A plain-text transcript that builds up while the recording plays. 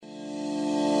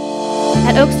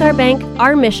At Oakstar Bank,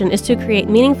 our mission is to create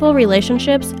meaningful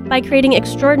relationships by creating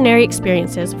extraordinary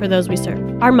experiences for those we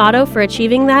serve. Our motto for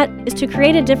achieving that is to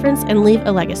create a difference and leave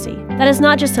a legacy. That is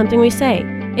not just something we say.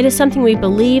 It is something we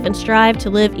believe and strive to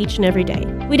live each and every day.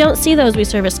 We don't see those we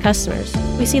serve as customers.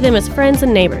 We see them as friends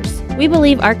and neighbors. We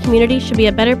believe our community should be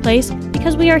a better place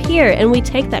because we are here and we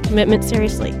take that commitment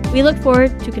seriously. We look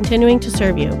forward to continuing to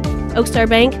serve you. Oakstar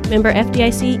Bank, member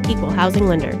FDIC, equal housing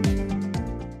lender.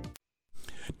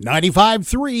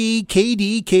 95.3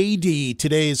 KDKD,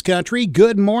 today's country.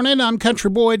 Good morning. I'm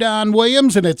Country Boy Don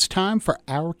Williams, and it's time for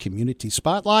our Community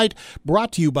Spotlight,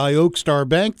 brought to you by Oakstar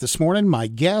Bank. This morning, my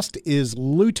guest is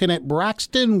Lieutenant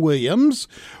Braxton Williams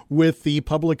with the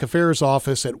Public Affairs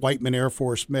Office at Whiteman Air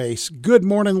Force Base. Good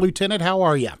morning, Lieutenant. How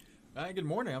are you? Good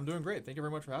morning. I'm doing great. Thank you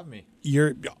very much for having me.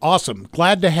 You're awesome.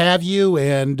 Glad to have you,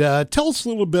 and tell us a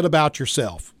little bit about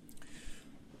yourself.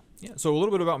 Yeah, so a little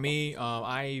bit about me.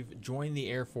 I joined the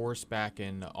Air Force back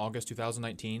in August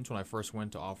 2019 when I first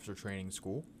went to officer training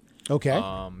school. Okay.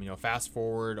 Fast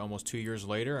forward almost 2 years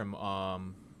later,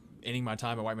 I'm ending my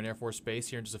time at Whiteman Air Force Base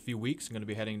here in just a few weeks. I'm going to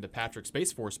be heading to Patrick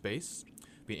Space Force Base.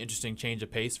 Be an interesting change of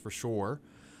pace for sure.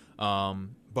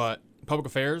 But public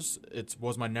affairs, it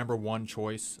was my number one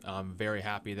choice. I'm very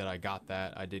happy that I got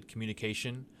that. I did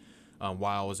communication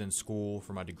while I was in school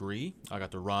for my degree. I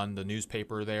got to run the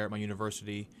newspaper there at my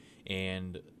university.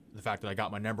 And the fact that I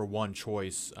got my number one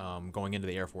choice going into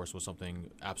the Air Force was something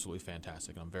absolutely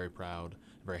fantastic. I'm very proud,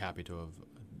 very happy to have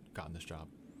gotten this job.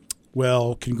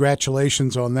 Well,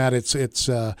 congratulations on that. It's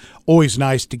always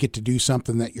nice to get to do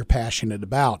something that you're passionate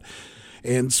about.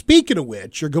 And speaking of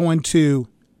which, you're going to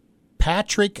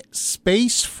Patrick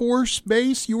Space Force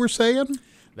Base, you were saying?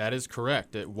 That is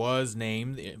correct. It was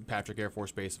named Patrick Air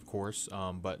Force Base, of course,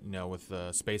 but with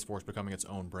the Space Force becoming its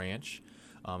own branch,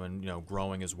 and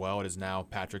growing as well, it is now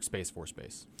Patrick Space Force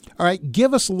Base. All right,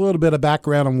 give us a little bit of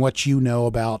background on what you know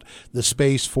about the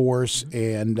Space Force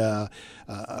and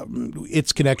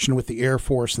its connection with the Air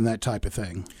Force and that type of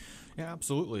thing. Yeah,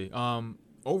 absolutely.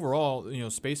 Overall,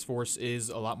 Space Force is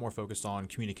a lot more focused on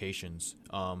communications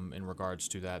in regards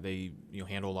to that. They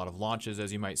handle a lot of launches,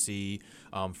 as you might see,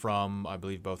 from, I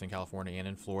believe, both in California and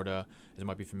in Florida, as you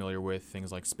might be familiar with,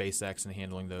 things like SpaceX and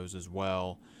handling those as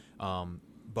well.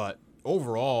 But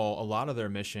overall, a lot of their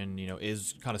mission,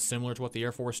 is kind of similar to what the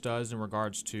Air Force does in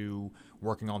regards to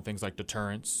working on things like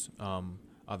deterrence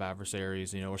of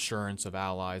adversaries, assurance of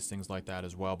allies, things like that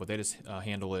as well. But they just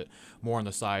handle it more on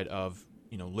the side of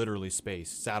literally space,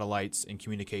 satellites and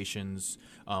communications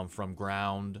from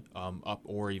ground up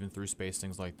or even through space,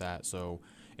 things like that. So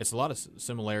it's a lot of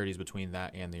similarities between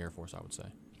that and the Air Force, I would say.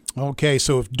 Okay,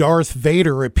 so if Darth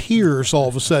Vader appears all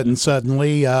of a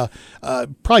suddenly,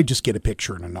 probably just get a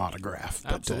picture and an autograph.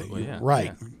 But, absolutely, yeah.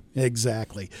 Right, yeah.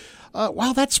 Exactly.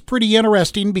 Wow, that's pretty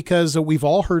interesting because we've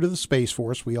all heard of the Space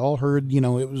Force. We all heard,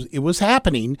 it was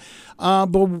happening. But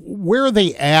where are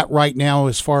they at right now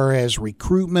as far as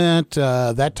recruitment,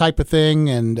 that type of thing,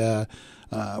 and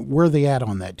where are they at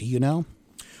on that? Do you know?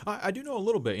 I do know a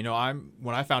little bit.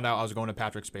 When I found out I was going to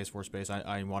Patrick Space Force Base,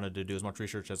 I wanted to do as much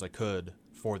research as I could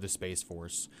for the Space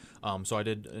Force. So I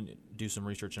did do some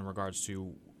research in regards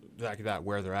to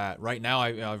where they're at. Right now,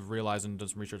 I've realized and done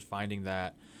some research finding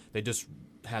that they just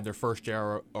had their first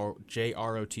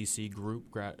JROTC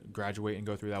group graduate and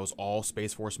go through. That was all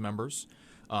Space Force members.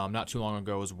 Not too long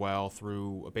ago as well,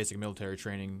 through a basic military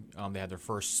training, they had their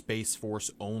first Space Force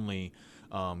only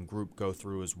group go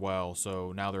through as well.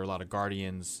 So now there are a lot of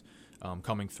Guardians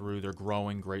coming through. They're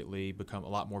growing greatly. A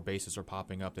lot more bases are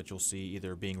popping up that you'll see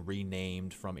either being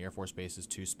renamed from Air Force bases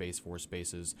to Space Force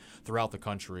bases throughout the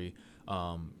country.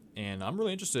 And I'm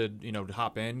really interested, to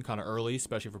hop in kind of early,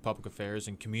 especially for public affairs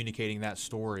and communicating that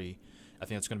story. I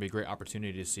think it's going to be a great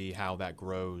opportunity to see how that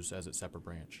grows as its separate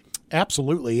branch.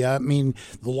 Absolutely. I mean,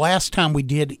 the last time we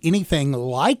did anything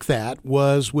like that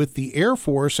was with the Air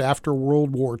Force after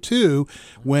World War II,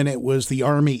 when it was the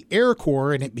Army Air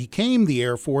Corps and it became the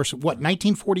Air Force.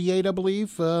 1948, I believe,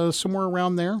 somewhere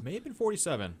around there? May have been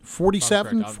 47.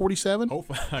 47? 47?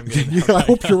 I'm getting that right. I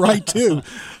hope you're right, too.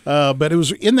 But it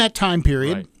was in that time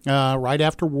period, right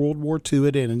after World War II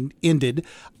it ended,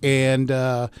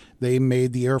 and they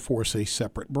made the Air Force a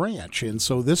separate branch. And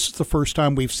so this is the first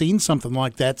time we've seen something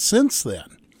like that since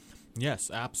then. Yes,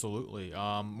 absolutely.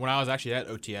 When I was actually at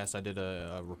OTS, I did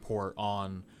a report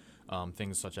on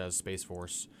things such as Space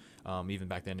Force, even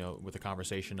back then, with the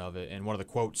conversation of it. And one of the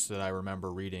quotes that I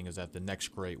remember reading is that the next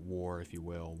great war, if you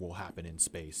will happen in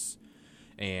space.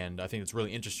 And I think it's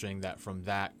really interesting that from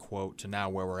that quote to now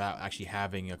where we're at actually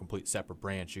having a complete separate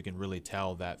branch, you can really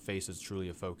tell that FACE is truly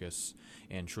a focus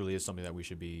and truly is something that we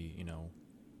should be,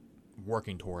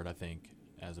 working toward, I think,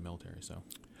 as a military. So.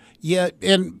 Yeah,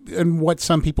 and what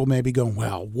some people may be going,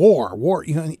 well, war,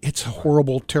 it's a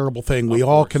horrible, terrible thing. We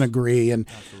all can agree,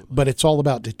 but it's all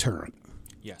about deterrent.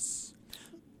 Yes,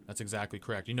 that's exactly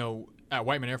correct. At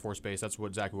Whiteman Air Force Base, that's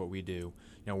exactly what we do.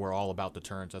 We're all about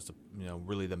deterrence. That's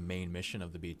really the main mission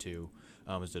of the B2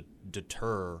 is to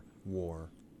deter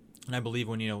war. And I believe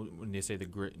when they say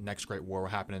the next great war will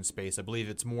happen in space, I believe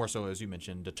it's more so, as you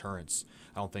mentioned, deterrence.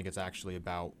 I don't think it's actually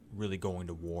about really going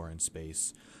to war in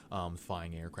space,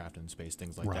 flying aircraft in space,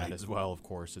 things like that as well. Of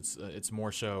course, it's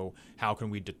more so how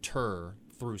can we deter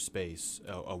through space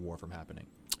a war from happening.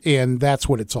 And that's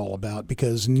what it's all about,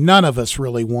 because none of us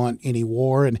really want any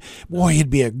war. And boy,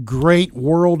 it'd be a great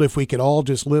world if we could all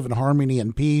just live in harmony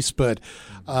and peace. But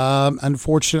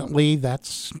unfortunately,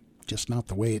 that's just not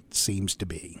the way it seems to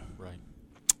be.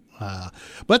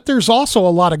 But there's also a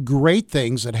lot of great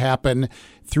things that happen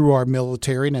through our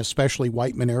military, and especially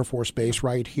Whiteman Air Force Base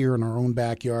right here in our own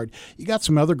backyard. You got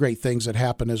some other great things that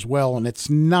happen as well, and it's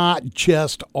not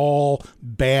just all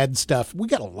bad stuff. We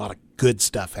got a lot of good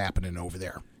stuff happening over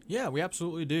there. Yeah, we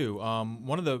absolutely do.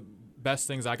 One of the best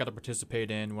things I got to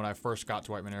participate in when I first got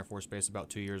to Whiteman Air Force Base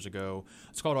about 2 years ago,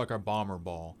 it's called our Bomber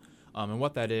Ball. And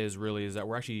what that is really is that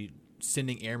we're actually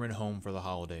sending airmen home for the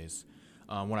holidays.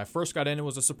 When I first got in, it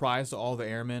was a surprise to all the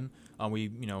airmen. We,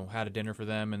 had a dinner for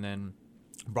them and then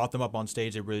brought them up on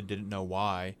stage. They really didn't know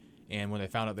why. And when they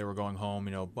found out they were going home,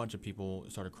 a bunch of people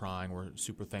started crying. We're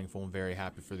super thankful and very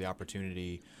happy for the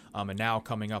opportunity. And now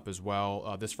coming up as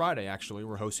well, this Friday, actually,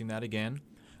 we're hosting that again.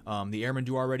 The airmen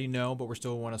do already know, but we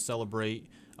still want to celebrate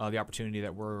the opportunity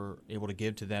that we're able to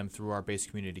give to them through our base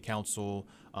community council,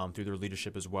 through their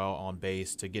leadership as well on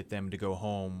base, to get them to go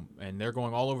home. And they're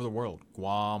going all over the world,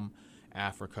 Guam,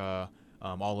 Africa,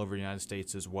 all over the United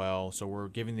States as well. So we're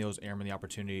giving those airmen the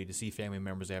opportunity to see family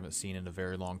members they haven't seen in a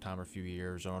very long time, or a few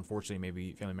years, or unfortunately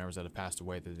maybe family members that have passed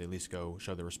away that they at least go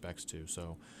show their respects to.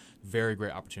 So very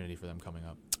great opportunity for them coming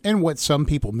up. And what some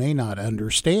people may not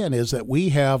understand is that we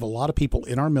have a lot of people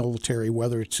in our military,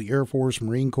 whether it's the Air Force,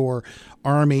 Marine Corps,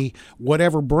 Army,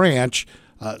 whatever branch,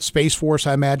 Space Force,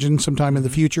 I imagine sometime in the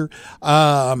future.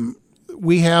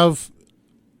 We have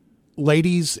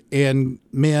ladies and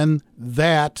men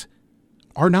that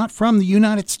are not from the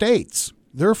United States.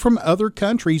 They're from other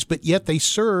countries, but yet they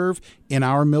serve in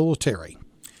our military.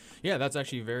 Yeah, that's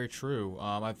actually very true.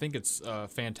 I think it's a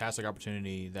fantastic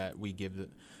opportunity that we give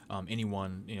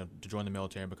anyone, to join the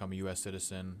military and become a U.S.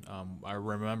 citizen. I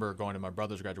remember going to my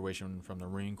brother's graduation from the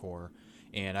Marine Corps,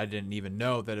 and I didn't even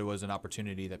know that it was an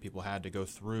opportunity that people had to go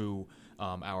through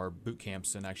our boot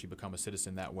camps and actually become a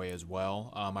citizen that way as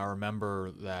well. I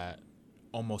remember that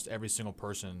almost every single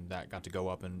person that got to go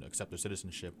up and accept their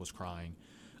citizenship was crying.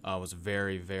 It was a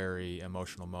very, very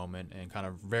emotional moment and kind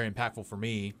of very impactful for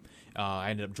me. I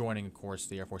ended up joining, of course,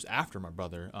 the Air Force after my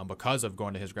brother because of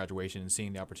going to his graduation and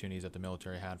seeing the opportunities that the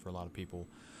military had for a lot of people.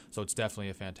 So it's definitely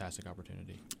a fantastic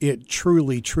opportunity. It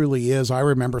truly, truly is. I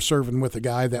remember serving with a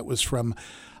guy that was from,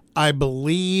 I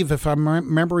believe, if I'm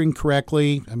remembering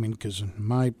correctly, because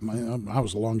I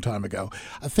was a long time ago.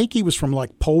 I think he was from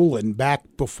like Poland back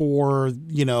before,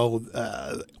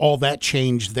 all that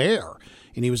changed there.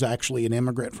 And he was actually an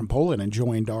immigrant from Poland and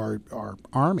joined our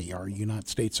Army, our United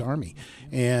States Army.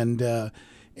 And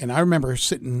I remember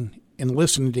sitting and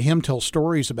listening to him tell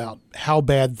stories about how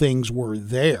bad things were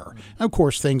there. And of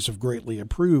course, things have greatly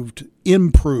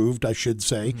improved, I should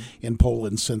say, in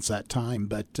Poland since that time.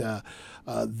 But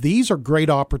these are great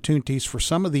opportunities for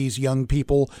some of these young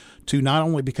people to not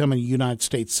only become a United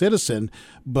States citizen,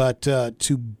 but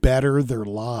to better their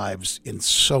lives in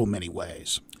so many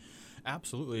ways.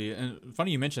 Absolutely. And funny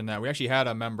you mentioned that. We actually had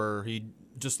a member, he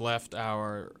just left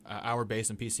our base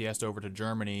in PCS over to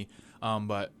Germany,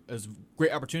 but it was a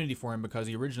great opportunity for him because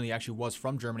he originally actually was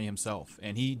from Germany himself.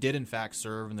 And he did, in fact,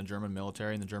 serve in the German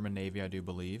military, in the German Navy, I do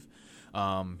believe.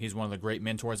 He's one of the great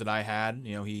mentors that I had.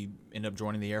 He ended up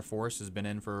joining the Air Force, has been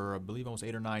in for, I believe, almost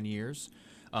 8 or 9 years.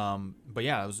 But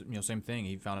yeah, it was, same thing.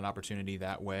 He found an opportunity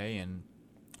that way and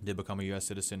did become a U.S.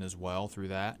 citizen as well through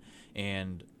that.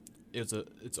 And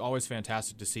it's always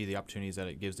fantastic to see the opportunities that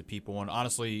it gives to people. And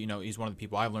honestly, he's one of the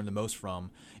people I've learned the most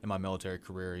from in my military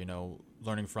career,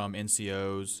 learning from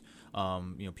NCOs,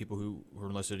 people who were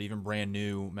enlisted, even brand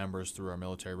new members through our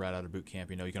military right out of boot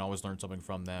camp. You can always learn something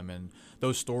from them. And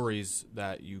those stories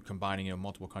that you combining,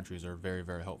 multiple countries are very,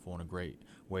 very helpful and a great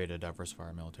way to diversify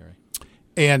our military.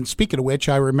 And speaking of which,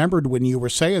 I remembered when you were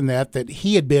saying that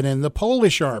he had been in the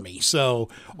Polish army,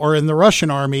 or in the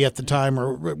Russian army at the time,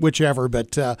 or whichever.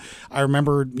 But I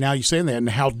remember now you saying that and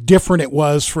how different it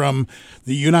was from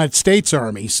the United States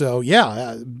Army. So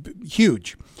yeah,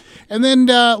 huge. And then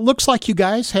looks like you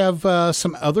guys have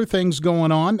some other things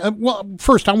going on. Well,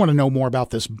 first I want to know more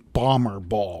about this bomber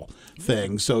ball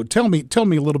thing. So tell me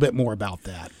a little bit more about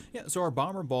that. Yeah, so our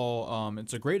Bomber Ball,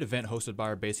 it's a great event hosted by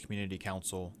our Base Community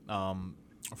Council.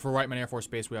 For Whiteman Air Force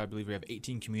Base, I believe we have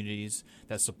 18 communities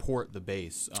that support the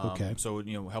base. Okay. So,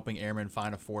 helping airmen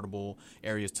find affordable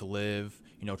areas to live,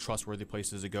 trustworthy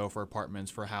places to go for apartments,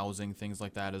 for housing, things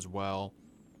like that as well.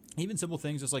 Even simple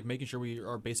things just like making sure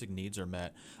our basic needs are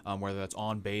met, whether that's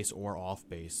on base or off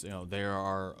base. There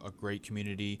are a great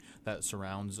community that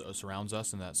surrounds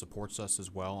us and that supports us as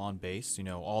well on base.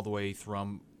 All the way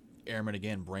from airmen,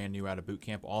 again, brand new out of boot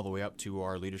camp, all the way up to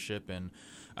our leadership and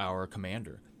our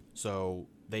commander. So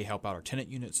they help out our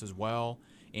tenant units as well.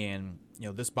 And,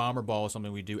 this Bomber Ball is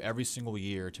something we do every single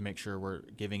year to make sure we're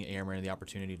giving airmen the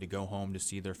opportunity to go home to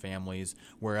see their families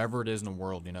wherever it is in the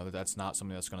world. That's not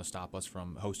something that's going to stop us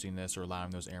from hosting this or allowing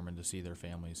those airmen to see their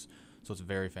families. So it's a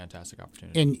very fantastic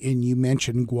opportunity. And you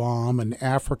mentioned Guam and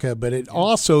Africa, but it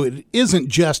isn't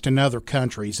just in other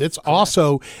countries. It's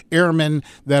also airmen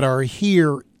that are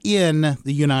here in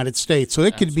the United States. So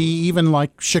it could be even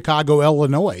like Chicago,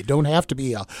 Illinois. Don't have to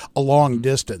be a long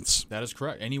distance. That is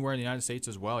correct. Anywhere in the United States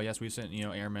as well. Yes, we've sent,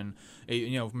 airmen.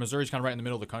 Missouri's kind of right in the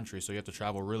middle of the country, so you have to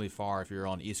travel really far if you're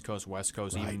on East Coast, West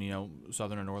Coast, right. Even,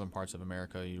 southern and northern parts of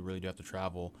America. You really do have to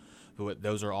travel. But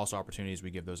those are also opportunities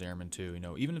we give those airmen too.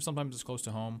 Even if sometimes it's close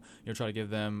to home, try to give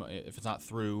them, if it's not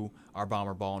through our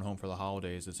Bomber Ball and Home for the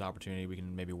Holidays, it's an opportunity we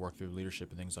can maybe work through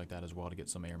leadership and things like that as well to get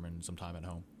some airmen some time at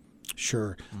home.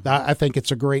 Sure. I think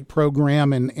it's a great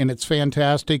program, and it's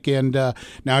fantastic. And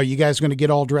now are you guys going to get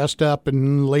all dressed up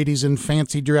and ladies in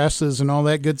fancy dresses and all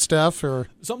that good stuff? Or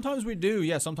sometimes we do.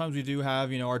 Yeah, sometimes we do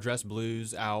have, our dress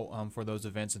blues out for those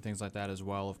events and things like that as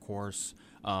well, of course.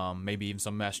 Maybe even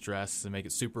some mesh dress to make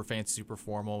it super fancy, super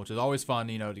formal, which is always fun,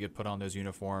 to get put on those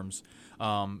uniforms.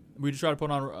 We try to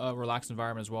put on a relaxed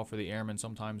environment as well for the airmen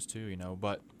sometimes too,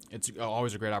 but it's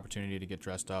always a great opportunity to get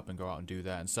dressed up and go out and do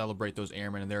that and celebrate those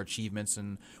airmen and their achievements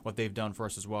and what they've done for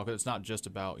us as well. Because it's not just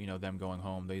about, them going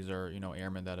home. These are,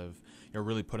 airmen that have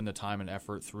really put in the time and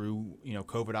effort through,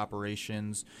 COVID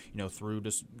operations, through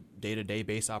just day-to-day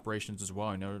base operations as well.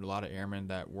 I know a lot of airmen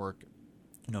that work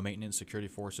maintenance, security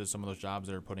forces, some of those jobs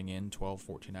that are putting in 12,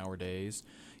 14-hour days,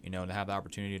 to have the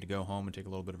opportunity to go home and take a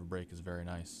little bit of a break is very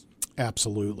nice.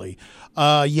 Absolutely.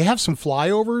 You have some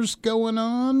flyovers going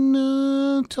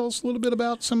on. Tell us a little bit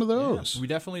about some of those. Yeah, we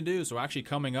definitely do. So actually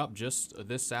coming up just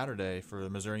this Saturday for the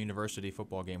Missouri University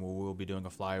football game, we'll be doing a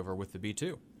flyover with the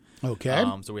B2. Okay.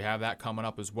 So we have that coming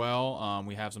up as well.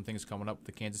 We have some things coming up with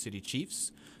the Kansas City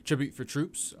Chiefs, Tribute for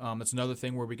Troops. That's another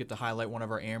thing where we get to highlight one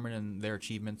of our airmen and their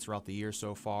achievements throughout the year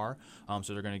so far.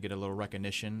 So they're going to get a little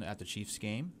recognition at the Chiefs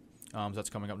game. So that's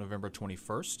coming up November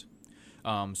 21st.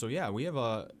 We have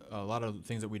a lot of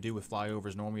things that we do with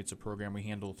flyovers. Normally it's a program we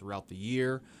handle throughout the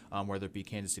year, whether it be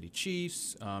Kansas City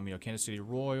Chiefs, Kansas City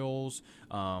Royals,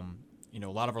 a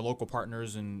lot of our local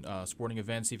partners and sporting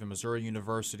events, even Missouri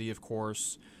University, of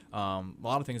course. A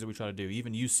lot of things that we try to do,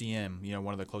 even UCM,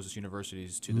 one of the closest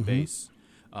universities to the base.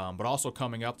 But also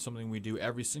coming up, something we do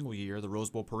every single year, the Rose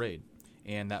Bowl Parade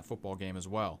and that football game as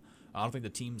well. I don't think the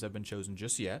teams have been chosen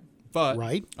just yet. But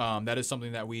right. That is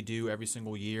something that we do every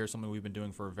single year, something we've been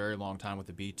doing for a very long time with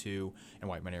the B-2 and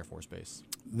Whiteman Air Force Base.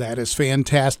 That is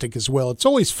fantastic as well. It's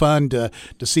always fun to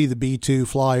see the B-2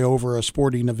 fly over a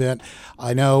sporting event.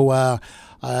 I know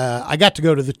I got to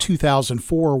go to the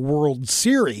 2004 World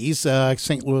Series,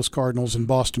 St. Louis Cardinals and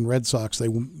Boston Red Sox.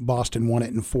 Boston won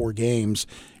it in 4 games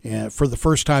for the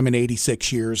first time in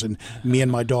 86 years, and me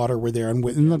and my daughter were there.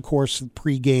 And of course,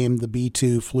 pregame, the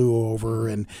B-2 flew over,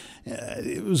 and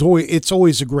it's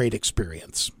always a great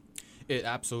experience. It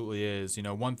absolutely is.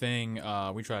 One thing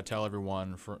we try to tell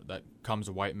everyone that comes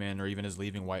to Whiteman or even is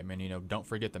leaving Whiteman, don't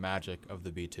forget the magic of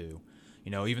the B-2.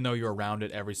 Even though you're around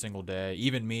it every single day,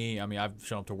 even me, I've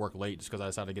shown up to work late just because I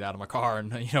decided to get out of my car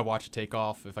and, watch it take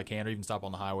off if I can, or even stop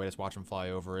on the highway, just watch them fly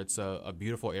over. It's a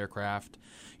beautiful aircraft.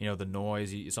 The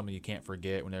noise is something you can't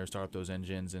forget when they start up those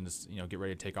engines and just, get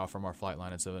ready to take off from our flight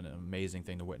line. It's an amazing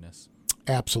thing to witness.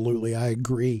 Absolutely, I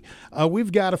agree.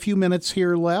 We've got a few minutes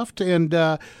here left,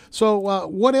 and so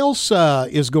what else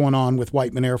is going on with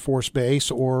Whiteman Air Force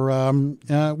Base or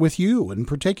with you in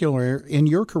particular in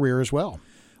your career as well?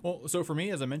 Well, so for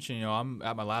me, as I mentioned, I'm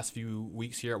at my last few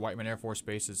weeks here at Whiteman Air Force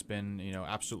Base. It's been,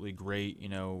 absolutely great,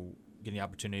 getting the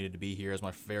opportunity to be here as my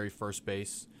very first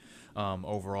base.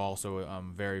 overall. So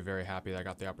I'm very, very happy that I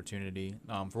got the opportunity.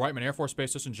 For Whiteman Air Force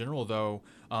Base, just in general, though,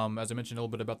 as I mentioned a little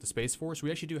bit about the Space Force,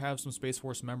 we actually do have some Space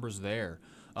Force members there.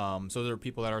 So there are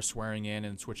people that are swearing in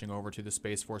and switching over to the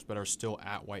Space Force, but are still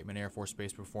at Whiteman Air Force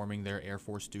Base performing their Air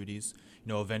Force duties.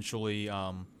 Eventually,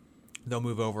 they'll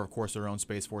move over, of course, to their own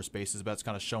Space Force bases, but it's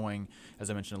kind of showing, as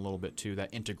I mentioned a little bit too,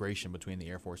 that integration between the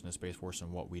Air Force and the Space Force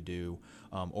and what we do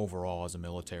overall as a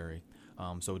military.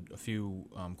 So a few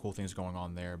cool things going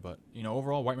on there. But,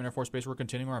 overall, Whiteman Air Force Base, we're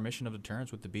continuing our mission of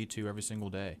deterrence with the B-2 every single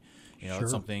day. Sure.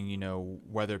 It's something,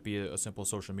 whether it be a simple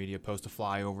social media post, a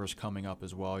flyover is coming up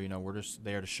as well. We're just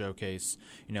there to showcase,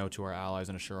 to our allies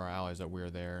and assure our allies that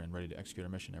we're there and ready to execute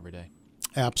our mission every day.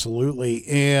 Absolutely.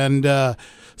 And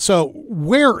so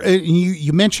where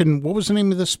you mentioned, what was the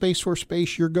name of the Space Force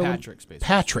base you're going?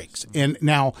 Patrick's. And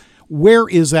now, where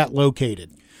is that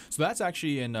located? So that's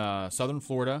actually in southern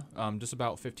Florida, just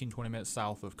about 15, 20 minutes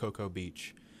south of Cocoa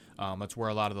Beach. That's where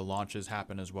a lot of the launches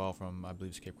happen as well from, I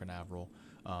believe, Cape Canaveral.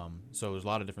 So there's a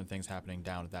lot of different things happening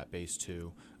down at that base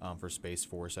too for Space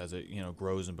Force as it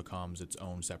grows and becomes its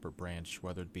own separate branch,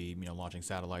 whether it be launching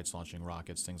satellites, launching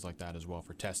rockets, things like that as well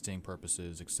for testing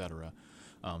purposes, etc.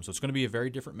 So it's going to be a very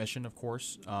different mission, of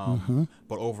course,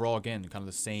 but overall, again, kind of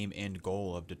the same end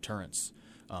goal of deterrence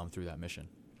through that mission.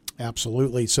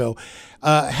 Absolutely. So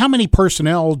how many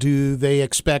personnel do they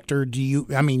expect, or you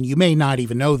may not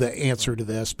even know the answer to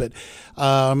this, but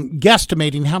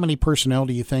guesstimating how many personnel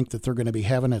do you think that they're going to be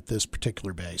having at this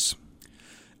particular base?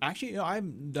 Actually, I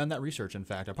haven't done that research. In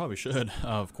fact, I probably should,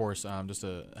 of course, just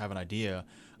to have an idea.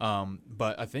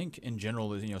 But I think in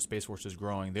general, Space Force is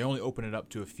growing. They only open it up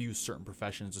to a few certain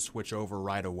professions to switch over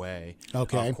right away.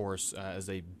 Okay. Of course, as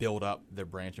they build up their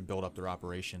branch and build up their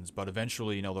operations. But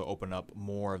eventually, they'll open up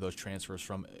more of those transfers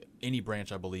from any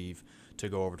branch, I believe, to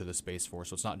go over to the Space Force.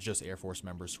 So it's not just Air Force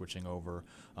members switching over.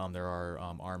 There are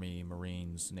Army,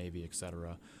 Marines, Navy,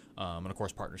 etc. And of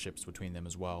course, partnerships between them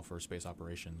as well for space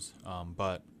operations.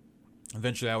 But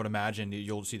eventually, I would imagine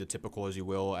you'll see the typical, as you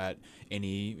will, at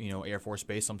any Air Force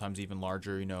base, sometimes even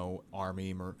larger,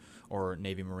 Army or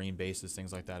Navy Marine bases,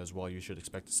 things like that as well. You should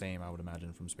expect the same, I would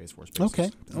imagine, from Space Force bases.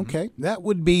 Okay, okay, that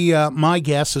would be my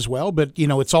guess as well. But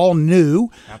it's all new,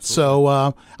 Absolutely.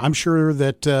 So I'm sure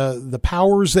that the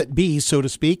powers that be, so to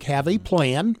speak, have a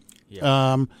plan,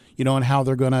 and how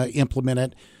they're going to implement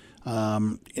it.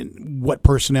 And what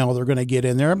personnel they're going to get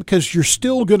in there, because you're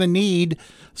still going to need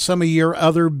some of your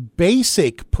other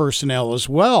basic personnel as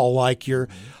well, like your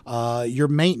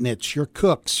maintenance, your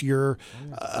cooks, your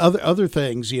other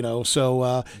things.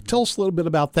 So tell us a little bit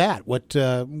about that. What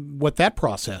that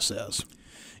process is.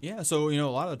 Yeah, so a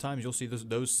lot of the times you'll see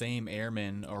those same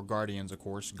airmen or guardians, of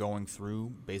course, going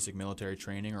through basic military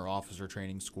training or officer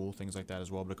training school, things like that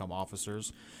as well, become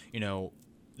officers.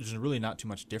 There's really not too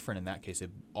much different in that case. They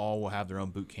all will have their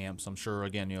own boot camps. I'm sure,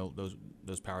 again,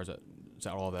 those powers that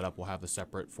set all that up will have the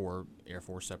separate for Air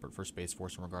Force, separate for Space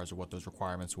Force in regards to what those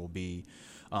requirements will be.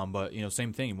 But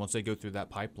same thing. Once they go through that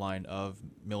pipeline of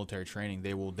military training,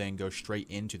 they will then go straight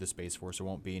into the Space Force. There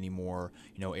won't be any more,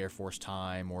 Air Force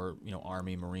time or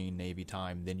Army, Marine, Navy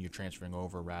time. Then you're transferring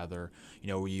over. Rather,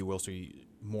 you will see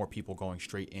more people going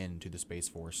straight into the Space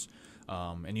Force.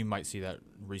 And you might see that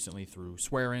recently through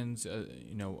swear-ins.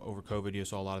 Over COVID, you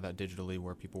saw a lot of that digitally,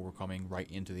 where people were coming right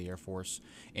into the Air Force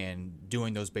and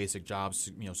doing those basic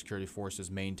jobs. Security forces,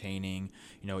 maintaining.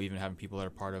 Even having people that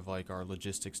are part of like our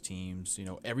logistics teams.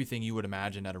 Everything you would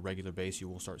imagine at a regular base, you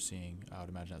will start seeing. I would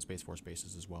imagine at Space Force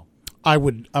bases as well. I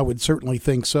would certainly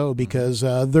think so, because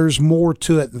there's more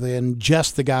to it than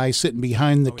just the guy sitting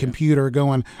behind the computer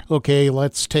going, okay,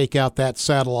 let's take out that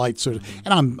satellite. And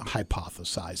I'm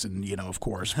hypothesizing, of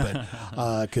course, but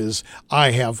because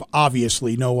I have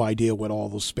obviously no idea what all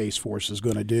the Space Force is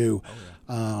going to do.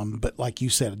 But like you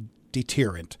said,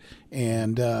 deterrent.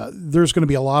 And there's going to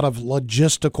be a lot of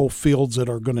logistical fields that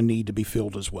are going to need to be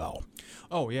filled as well.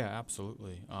 Oh, yeah,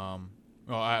 absolutely.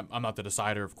 Well, I'm not the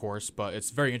decider, of course, but it's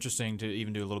very interesting to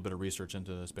even do a little bit of research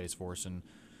into the Space Force and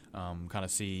kind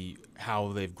of see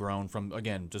how they've grown from,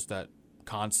 again, just that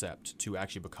concept to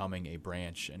actually becoming a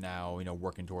branch, and now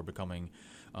working toward becoming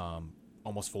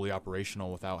almost fully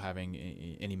operational without having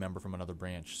any member from another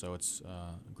branch. So it's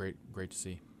great to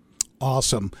see.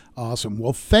 Awesome.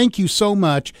 Well, thank you so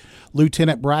much,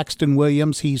 Lieutenant Braxton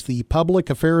Williams. He's the Public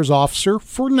Affairs Officer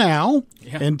for now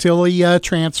until he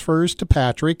transfers to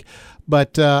Patrick.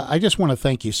 But I just want to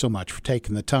thank you so much for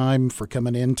taking the time, for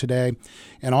coming in today.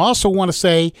 And I also want to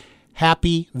say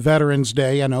Happy Veterans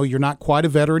Day. I know you're not quite a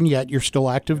veteran yet. You're still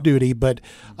active duty. But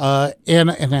and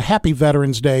a happy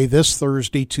Veterans Day this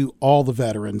Thursday to all the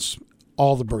veterans,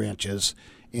 all the branches.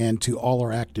 and to all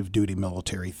our active duty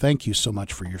military. Thank you so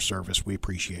much for your service. We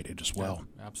appreciate it as well.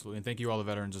 Yeah, absolutely. And thank you all the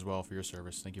veterans as well for your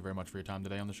service. Thank you very much for your time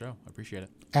today on the show. I appreciate it.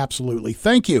 Absolutely.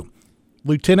 Thank you.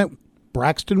 Lieutenant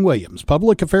Braxton Williams,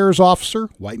 Public Affairs Officer,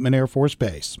 Whiteman Air Force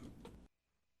Base.